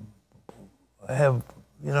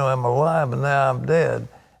alive, and now I'm dead,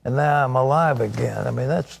 and now I'm alive again. I mean,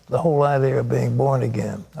 that's the whole idea of being born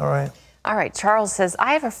again, all right? All right, Charles says,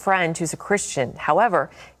 I have a friend who's a Christian. However,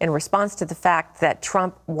 in response to the fact that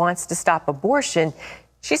Trump wants to stop abortion,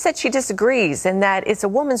 she said she disagrees and that it's a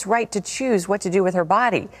woman's right to choose what to do with her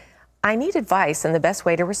body. I need advice on the best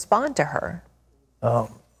way to respond to her.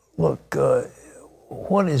 Look,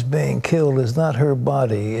 what is being killed is not her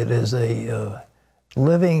body. It is a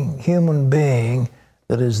living human being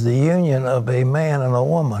that is the union of a man and a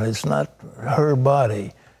woman. It's not her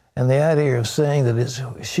body. And the idea of saying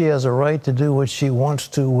that she has a right to do what she wants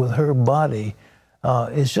to with her body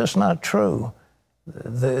is just not true.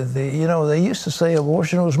 They used to say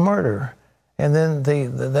abortion was murder, and then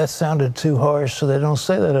that sounded too harsh, so they don't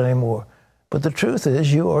say that anymore. But the truth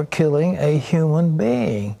is, you are killing a human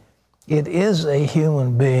being. It is a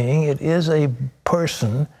human being. It is a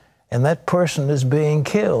person, and that person is being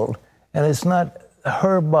killed. And it's not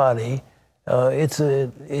her body.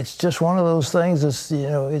 It's just one of those things that's,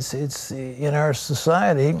 it's in our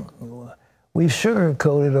society, we've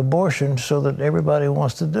sugar-coated abortion so that everybody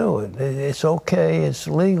wants to do it. It's okay, it's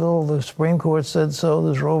legal, the Supreme Court said so,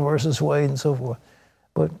 there's Roe versus Wade and so forth.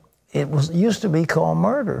 But it used to be called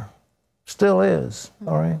murder. Still is,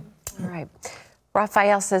 all right? All right.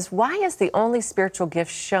 Raphael says, why is the only spiritual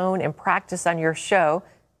gift shown and practiced on your show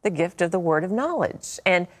the gift of the word of knowledge?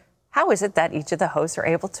 And how is it that each of the hosts are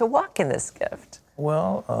able to walk in this gift?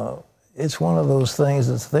 Well, it's one of those things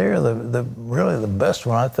that's there. Really the best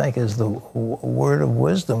one, I think, is the word of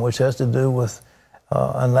wisdom, which has to do with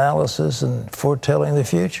analysis and foretelling the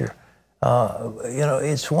future.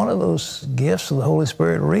 It's one of those gifts of the Holy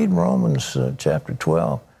Spirit. Read Romans chapter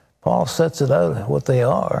 12. Paul sets it out what they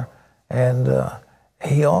are. And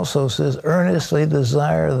he also says, earnestly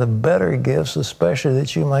desire the better gifts, especially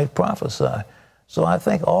that you might prophesy. So I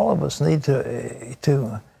think all of us need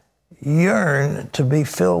to yearn to be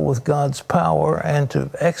filled with God's power and to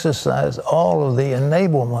exercise all of the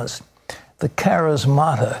enablements, the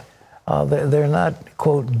charismata. They're not,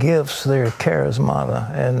 quote, gifts, they're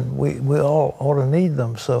charismata, and we all ought to need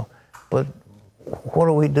them. So, but what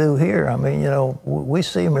do we do here? I mean, we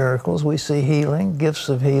see miracles, we see healing, gifts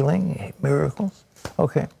of healing, miracles.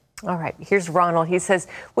 Okay. All right, here's Ronald. He says,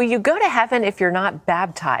 will you go to heaven if you're not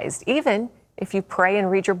baptized, even if you pray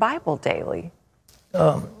and read your Bible daily?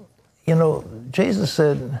 you know, Jesus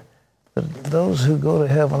said that those who go to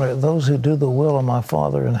heaven are those who do the will of my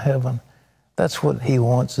Father in heaven. That's what he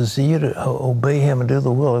wants, is you to obey him and do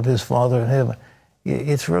the will of his Father in heaven.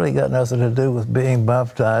 It's really got nothing to do with being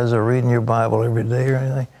baptized or reading your Bible every day or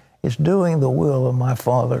anything. It's doing the will of my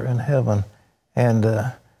Father in heaven.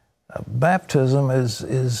 And baptism is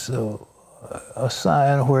a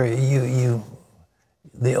sign where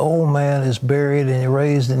the old man is buried and you're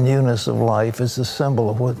raised in newness of life. It's a symbol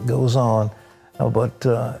of what goes on. But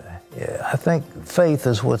I think faith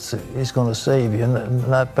is what's going to save you,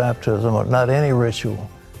 not baptism or not any ritual.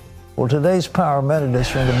 Well, today's Power Minute is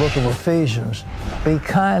from the book of Ephesians. Be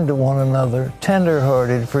kind to one another,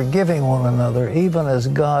 tender-hearted, forgiving one another, even as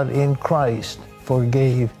God in Christ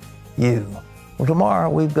forgave you. Well, tomorrow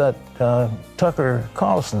we've got Tucker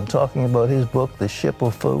Carlson talking about his book, The Ship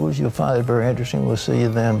of Fools. You'll find it very interesting. We'll see you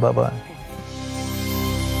then. Bye-bye.